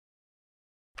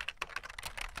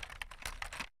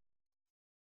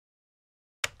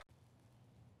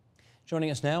Joining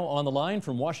us now on the line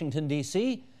from Washington,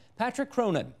 D.C., Patrick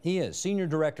Cronin. He is Senior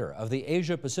Director of the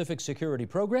Asia-Pacific Security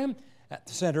Program at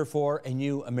the Center for a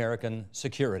New American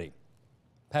Security.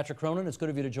 Patrick Cronin, it's good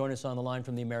of you to join us on the line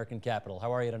from the American Capitol.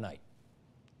 How are you tonight?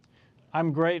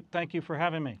 I'm great. Thank you for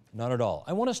having me. Not at all.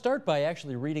 I want to start by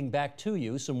actually reading back to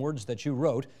you some words that you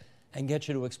wrote and get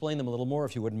you to explain them a little more,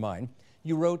 if you wouldn't mind.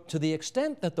 You wrote, "To the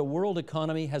extent that the world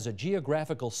economy has a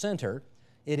geographical center,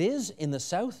 it is in the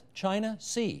South China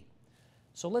Sea."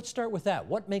 So let's start with that.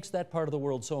 What makes that part of the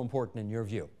world so important in your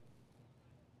view?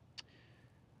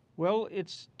 Well,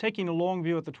 it's taking a long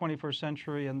view at the 21st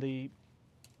century and the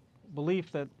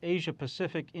belief that Asia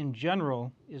Pacific in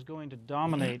general is going to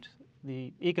dominate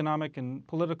the economic and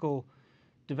political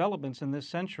developments in this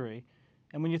century.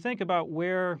 And when you think about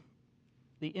where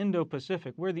the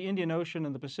Indo-Pacific, where the Indian Ocean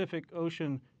and the Pacific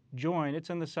Ocean join, it's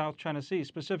in the South China Sea,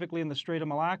 specifically in the Strait of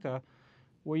Malacca,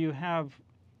 where you have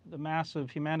the mass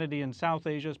of humanity in South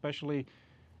Asia, especially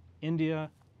India,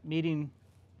 meeting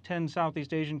 10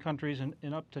 Southeast Asian countries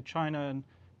and up to China and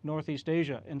Northeast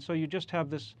Asia. And so you just have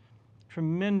this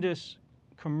tremendous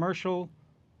commercial,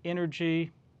 energy,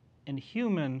 and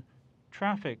human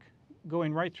traffic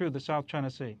going right through the South China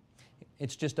Sea.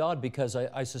 It's just odd because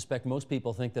I suspect most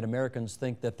people think that Americans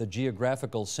think that the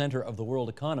geographical center of the world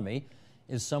economy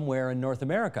is somewhere in North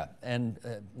America. And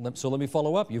so let me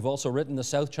follow up. You've also written the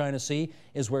South China Sea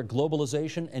is where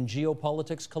globalization and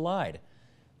geopolitics collide.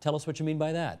 Tell us what you mean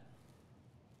by that.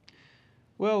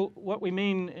 Well, what we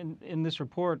mean in this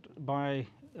report by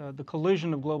the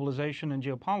collision of globalization and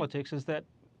geopolitics is that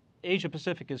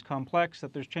Asia-Pacific is complex,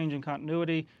 that there's changing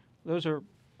continuity. Those are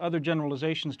other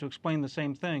generalizations to explain the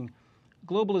same thing.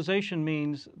 Globalization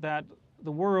means that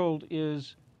the world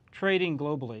is trading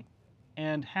globally,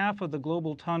 and half of the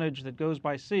global tonnage that goes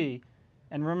by sea,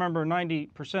 and remember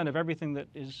 90% of everything that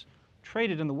is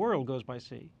traded in the world goes by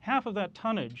sea, half of that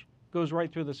tonnage goes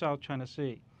right through the South China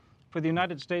Sea. For the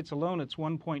United States alone, it's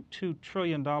 $1.2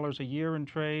 trillion a year in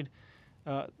trade.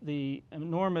 The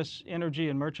enormous energy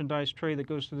and merchandise trade that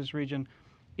goes through this region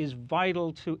is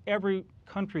vital to every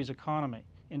country's economy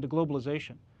into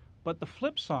globalization. But the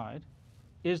flip side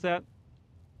is that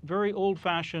very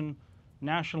old-fashioned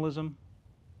nationalism,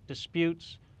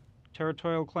 disputes,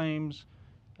 territorial claims,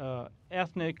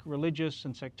 ethnic, religious,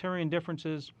 and sectarian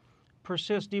differences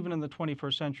persist even in the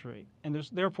 21st century. And there's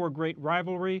therefore great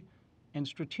rivalry and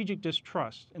strategic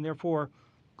distrust, and therefore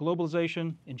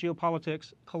globalization and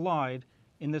geopolitics collide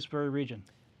in this very region.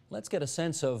 Let's get a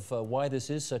sense of why this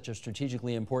is such a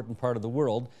strategically important part of the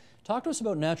world. Talk to us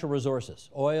about natural resources,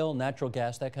 oil, natural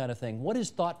gas, that kind of thing. What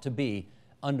is thought to be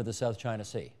under the South China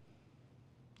Sea?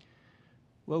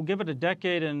 Well, give it a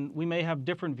decade and we may have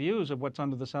different views of what's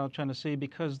under the South China Sea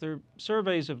because their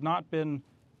surveys have not been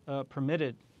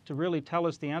permitted to really tell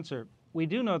us the answer. We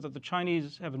do know that the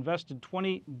Chinese have invested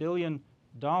 $20 billion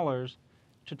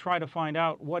to try to find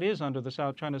out what is under the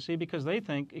South China Sea because they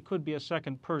think it could be a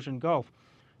second Persian Gulf.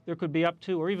 There could be up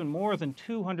to or even more than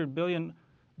 200 billion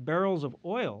barrels of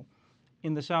oil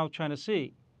in the South China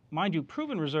Sea. Mind you,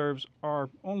 proven reserves are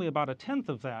only about a tenth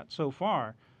of that so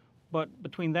far. But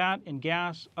between that and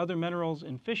gas, other minerals,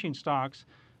 and fishing stocks,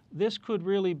 this could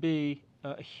really be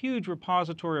a huge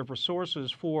repository of resources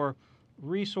for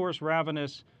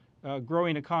resource-ravenous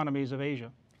growing economies of Asia.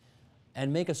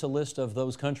 And make us a list of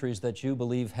those countries that you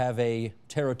believe have a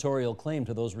territorial claim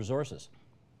to those resources.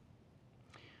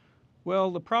 Well,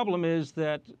 the problem is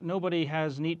that nobody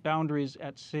has neat boundaries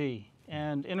at sea,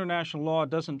 and international law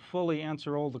doesn't fully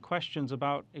answer all the questions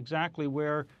about exactly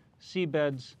where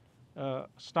seabeds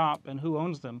stop and who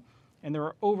owns them. And there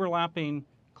are overlapping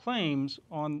claims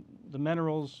on the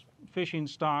minerals, fishing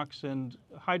stocks, and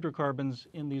hydrocarbons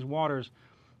in these waters.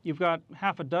 You've got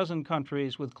half a dozen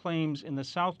countries with claims in the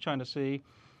South China Sea.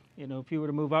 You know, if you were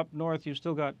to move up north, you've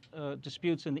still got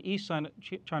disputes in the East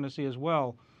China Sea as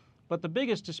well. But the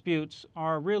biggest disputes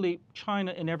are really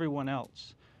China and everyone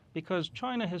else, because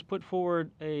China has put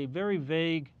forward a very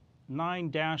vague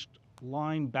 9-dashed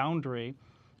line boundary,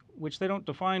 which they don't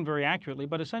define very accurately,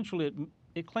 but essentially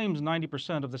it claims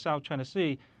 90% of the South China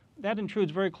Sea. That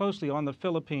intrudes very closely on the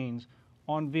Philippines,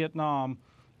 on Vietnam,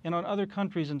 and on other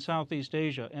countries in Southeast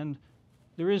Asia. And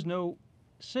there is no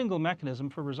single mechanism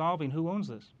for resolving who owns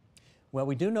this. Well,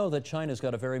 we do know that China's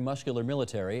got a very muscular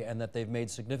military and that they've made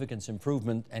significant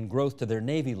improvement and growth to their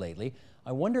Navy lately.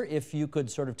 I wonder if you could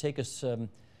sort of take us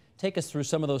through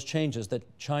some of those changes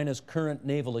that China's current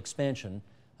naval expansion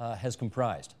has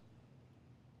comprised.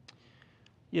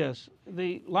 Yes,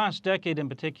 the last decade in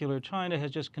particular, China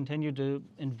has just continued to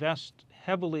invest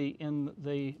heavily in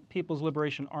the People's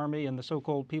Liberation Army and the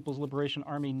so-called People's Liberation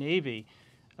Army Navy.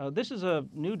 This is a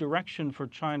new direction for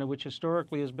China, which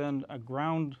historically has been a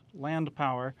ground land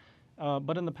power.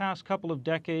 But in the past couple of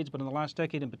decades, but in the last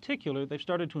decade in particular, they've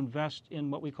started to invest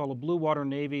in what we call a blue water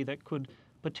navy that could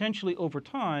potentially, over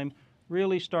time,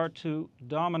 really start to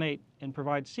dominate and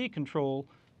provide sea control,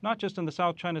 not just in the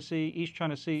South China Sea, East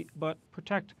China Sea, but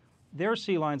protect their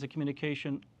sea lines of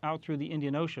communication out through the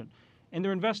Indian Ocean. And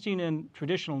they're investing in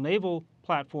traditional naval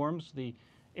platforms. The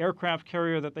aircraft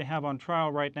carrier that they have on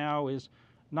trial right now is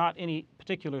not any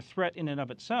particular threat in and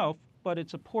of itself, but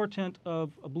it's a portent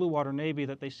of a blue water navy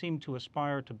that they seem to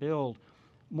aspire to build.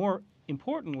 More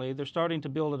importantly, they're starting to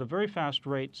build at a very fast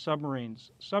rate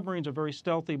submarines. Submarines are very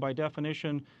stealthy by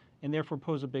definition and therefore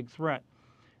pose a big threat.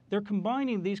 They're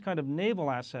combining these kind of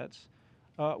naval assets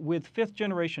with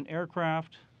fifth-generation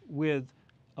aircraft, with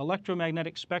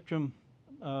electromagnetic spectrum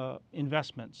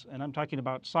investments, and I'm talking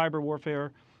about cyber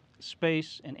warfare,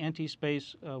 space and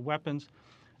anti-space weapons.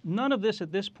 None of this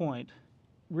at this point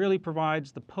really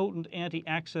provides the potent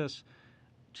anti-access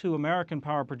to American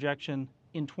power projection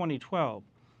in 2012.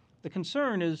 The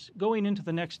concern is going into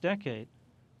the next decade,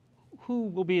 who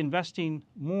will be investing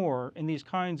more in these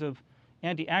kinds of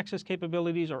anti-access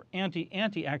capabilities or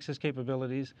anti-access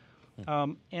capabilities?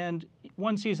 And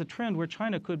one sees a trend where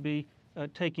China could be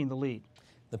taking the lead.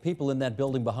 The people in that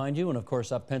building behind you, and of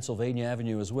course up Pennsylvania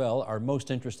Avenue as well, are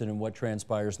most interested in what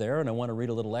transpires there. And I want to read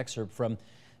a little excerpt from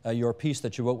your piece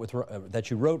that you wrote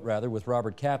with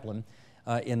Robert Kaplan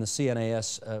in the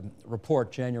CNAS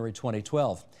report, January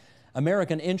 2012.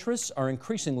 American interests are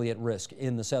increasingly at risk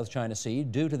in the South China Sea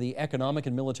due to the economic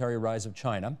and military rise of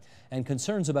China and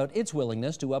concerns about its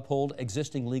willingness to uphold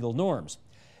existing legal norms.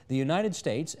 The United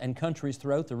States and countries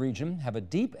throughout the region have a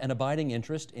deep and abiding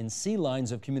interest in sea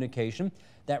lines of communication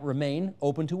that remain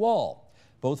open to all,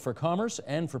 both for commerce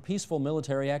and for peaceful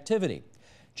military activity.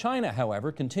 China,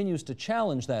 however, continues to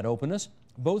challenge that openness,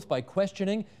 both by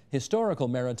questioning historical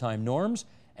maritime norms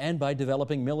and by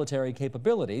developing military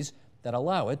capabilities that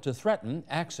allow it to threaten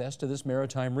access to this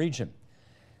maritime region.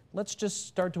 Let's just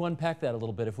start to unpack that a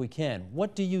little bit if we can.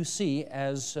 What do you see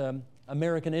as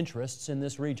American interests in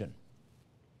this region?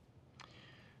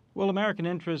 Well, American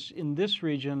interests in this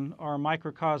region are a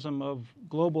microcosm of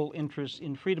global interests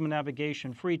in freedom of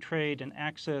navigation, free trade, and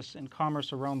access and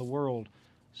commerce around the world,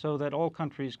 so that all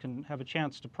countries can have a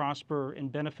chance to prosper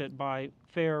and benefit by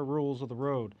fair rules of the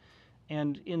road.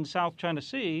 And in South China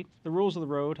Sea, the rules of the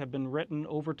road have been written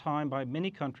over time by many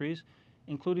countries,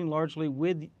 including largely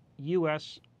with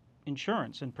U.S.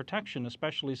 insurance and protection,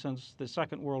 especially since the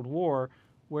Second World War,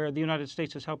 where the United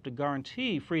States has helped to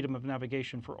guarantee freedom of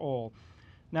navigation for all.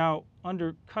 Now,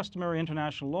 under customary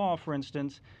international law, for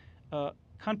instance,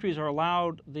 countries are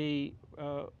allowed the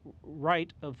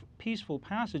right of peaceful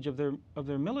passage of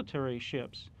their military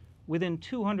ships within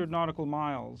 200 nautical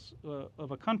miles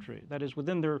of a country, that is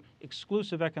within their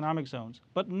exclusive economic zones,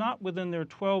 but not within their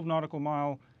 12 nautical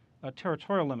mile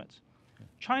territorial limits.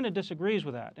 China disagrees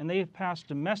with that, and they've passed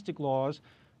domestic laws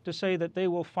to say that they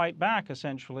will fight back,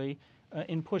 essentially,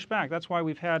 and push back. That's why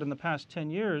we've had in the past 10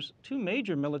 years 2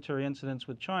 major military incidents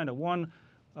with China. One,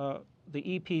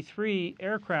 the EP-3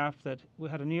 aircraft that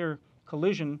had a near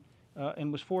collision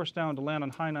and was forced down to land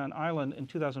on Hainan Island in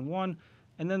 2001,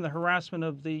 and then the harassment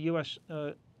of the U.S.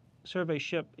 survey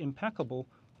ship Impeccable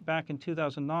back in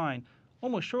 2009.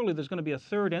 Almost surely there's going to be a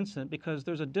third incident because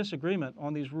there's a disagreement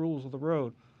on these rules of the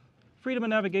road. Freedom of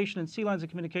navigation and sea lines of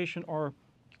communication are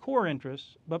core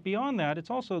interests, but beyond that, it's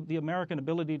also the American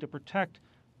ability to protect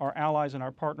our allies and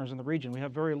our partners in the region. We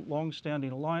have very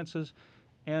long-standing alliances,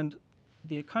 and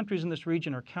the countries in this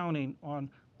region are counting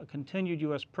on a continued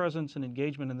U.S. presence and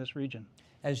engagement in this region.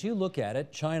 As you look at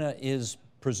it, China is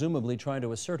presumably trying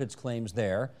to assert its claims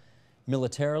there,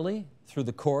 militarily, through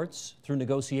the courts, through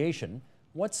negotiation.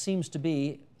 What seems to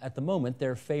be, at the moment,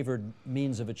 their favored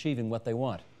means of achieving what they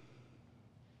want?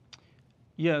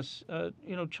 Yes,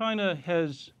 China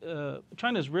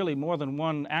is really more than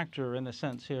one actor in a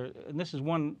sense here, and this is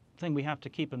one thing we have to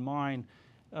keep in mind.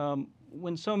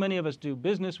 When so many of us do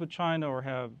business with China or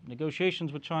have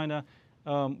negotiations with China,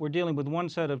 we're dealing with one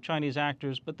set of Chinese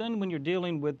actors, but then when you're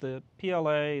dealing with the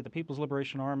PLA, the People's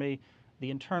Liberation Army, the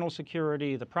internal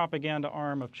security, the propaganda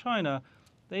arm of China,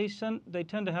 they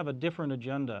tend to have a different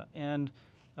agenda. And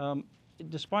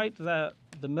despite the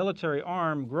military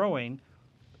arm growing,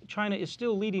 China is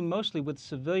still leading mostly with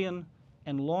civilian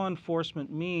and law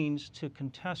enforcement means to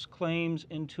contest claims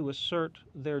and to assert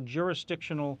their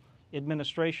jurisdictional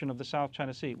administration of the South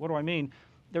China Sea. What do I mean?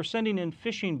 They're sending in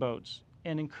fishing boats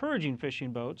and encouraging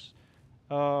fishing boats,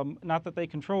 not that they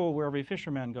control where every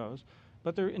fisherman goes,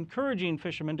 but they're encouraging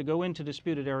fishermen to go into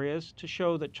disputed areas to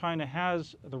show that China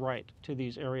has the right to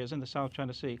these areas in the South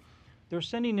China Sea. They're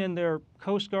sending in their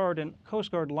Coast Guard and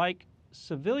Coast Guard-like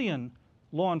civilian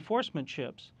law enforcement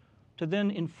ships to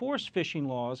then enforce fishing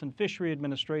laws and fishery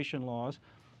administration laws,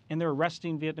 and they're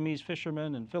arresting Vietnamese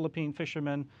fishermen and Philippine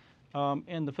fishermen,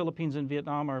 and the Philippines and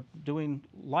Vietnam are doing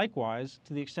likewise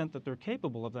to the extent that they're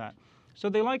capable of that. So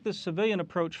they like this civilian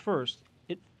approach first.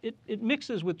 It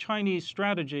mixes with Chinese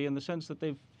strategy in the sense that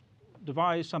they've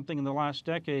devised something in the last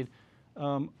decade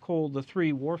called the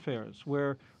three warfares,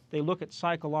 where they look at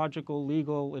psychological,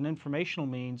 legal, and informational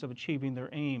means of achieving their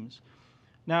aims.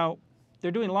 Now,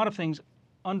 they're doing a lot of things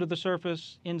under the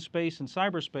surface, in space, and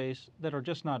cyberspace that are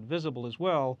just not visible as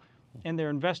well, and they're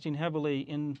investing heavily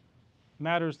in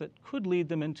matters that could lead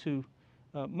them into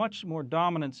much more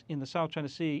dominance in the South China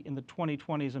Sea in the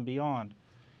 2020s and beyond.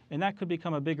 And that could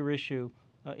become a bigger issue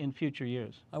in future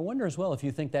years. I wonder as well if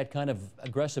you think that kind of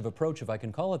aggressive approach, if I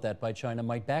can call it that, by China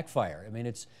might backfire. I mean,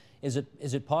 is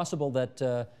it possible that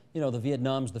the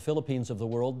Vietnams, the Philippines of the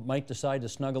world might decide to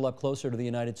snuggle up closer to the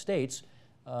United States,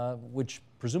 which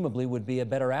presumably would be a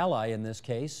better ally in this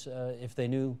case if they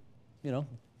knew,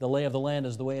 the lay of the land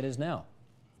is the way it is now?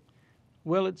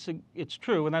 Well, it's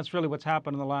true, and that's really what's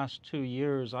happened in the last 2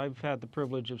 years. I've had the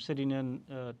privilege of sitting in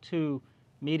 2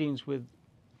 meetings with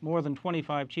more than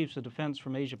 25 chiefs of defense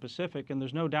from Asia Pacific, and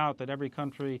there's no doubt that every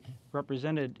country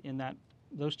represented in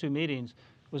those 2 meetings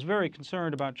was very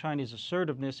concerned about Chinese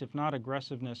assertiveness, if not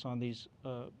aggressiveness, on these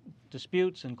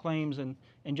disputes and claims and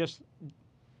just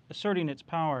asserting its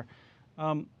power.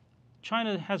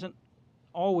 China hasn't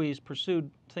always pursued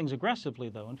things aggressively,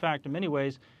 though. In fact, in many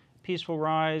ways, peaceful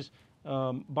rise,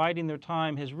 biding their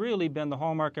time has really been the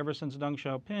hallmark ever since Deng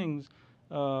Xiaoping's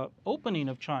opening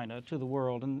of China to the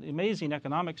world and the amazing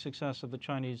economic success of the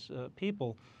Chinese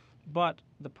people. But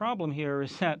the problem here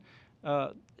is that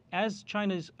as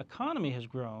China's economy has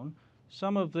grown,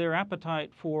 some of their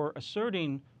appetite for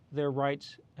asserting their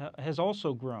rights has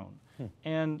also grown.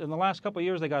 And in the last couple of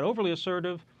years, they got overly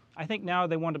assertive. I think now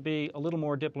they want to be a little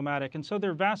more diplomatic. And so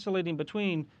they're vacillating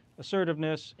between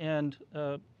assertiveness and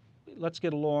let's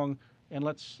get along and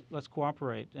let's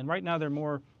cooperate. And right now they're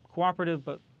more cooperative,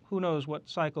 but who knows what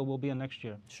cycle we'll be in next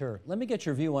year. Sure. Let me get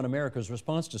your view on America's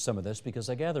response to some of this, because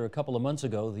I gather a couple of months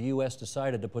ago the U.S.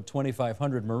 decided to put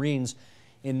 2,500 Marines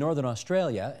in northern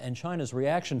Australia, and China's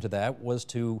reaction to that was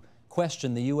to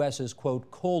question the U.S.'s,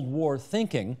 quote, Cold War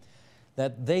thinking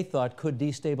that they thought could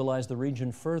destabilize the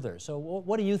region further. So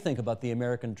what do you think about the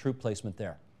American troop placement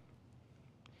there?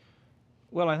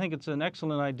 Well, I think it's an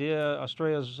excellent idea.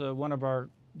 Australia's one of our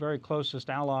very closest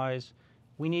allies.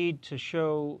 We need to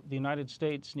show, the United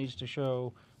States needs to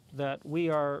show that we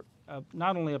are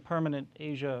not only a permanent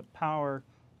Asia power,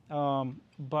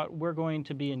 but we're going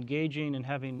to be engaging and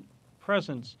having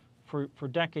presence for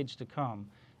decades to come.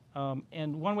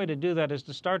 And one way to do that is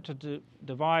to start to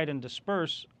divide and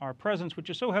disperse our presence, which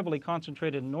is so heavily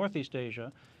concentrated in Northeast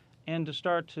Asia, and to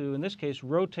start to, in this case,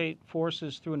 rotate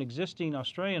forces through an existing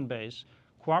Australian base,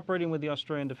 cooperating with the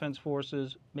Australian Defense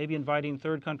Forces, maybe inviting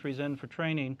third countries in for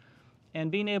training, and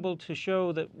being able to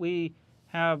show that we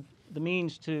have the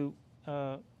means to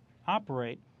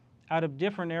operate out of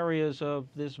different areas of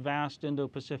this vast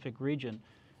Indo-Pacific region.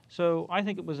 So I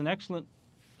think it was an excellent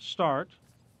start.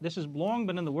 This has long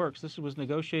been in the works. This was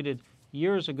negotiated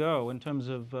years ago in terms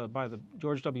of by the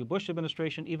George W. Bush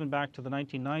administration. Even back to the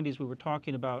 1990s, we were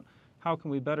talking about how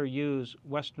can we better use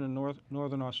Western and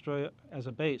Northern Australia as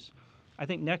a base. I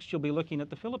think next you'll be looking at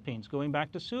the Philippines, going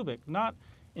back to Subic, not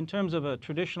in terms of a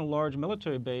traditional large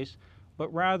military base,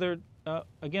 but rather,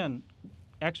 again,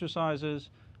 exercises,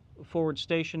 forward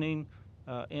stationing,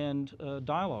 and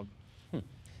dialogue.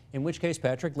 In which case,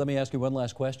 Patrick, let me ask you one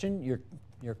last question.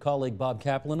 Your colleague Bob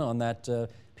Kaplan, on that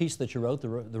piece that you wrote, the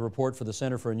report for the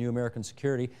Center for a New American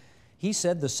Security, he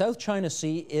said the South China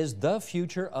Sea is the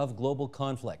future of global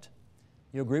conflict.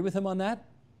 You agree with him on that?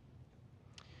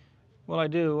 Well, I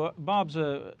do. Bob's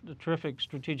a terrific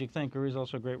strategic thinker. He's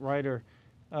also a great writer.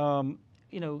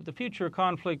 The future of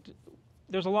conflict,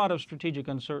 there's a lot of strategic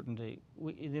uncertainty.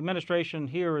 The administration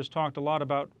here has talked a lot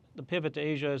about the pivot to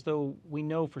Asia as though we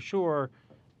know for sure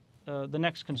the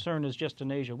next concern is just in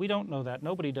Asia. We don't know that.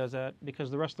 Nobody does that because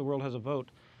the rest of the world has a vote.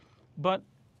 But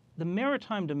the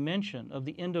maritime dimension of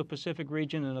the Indo-Pacific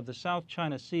region and of the South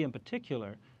China Sea in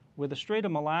particular, where the Strait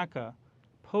of Malacca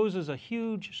poses a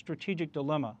huge strategic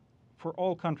dilemma for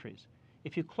all countries.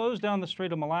 If you close down the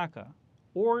Strait of Malacca,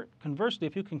 or conversely,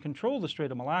 if you can control the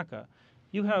Strait of Malacca,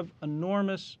 you have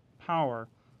enormous power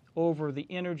over the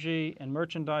energy and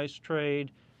merchandise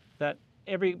trade that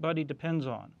everybody depends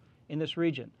on in this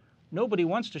region. Nobody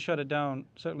wants to shut it down,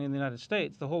 certainly in the United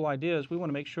States. The whole idea is we want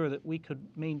to make sure that we could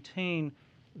maintain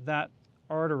that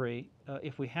artery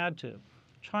if we had to.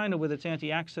 China, with its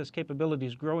anti-access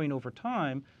capabilities growing over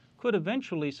time, could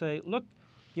eventually say, look,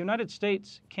 the United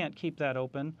States can't keep that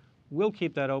open. We'll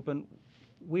keep that open.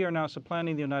 We are now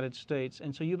supplanting the United States,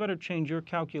 and so you better change your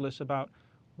calculus about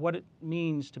what it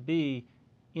means to be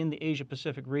in the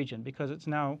Asia-Pacific region, because it's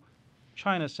now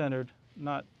China-centered,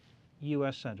 not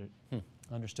U.S.-centered.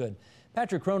 Understood.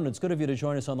 Patrick Cronin, it's good of you to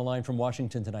join us on the line from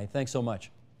Washington tonight. Thanks so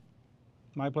much.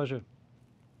 My pleasure.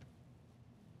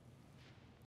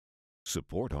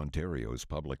 Support Ontario's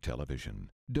public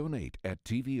television. Donate at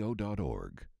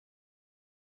tvo.org.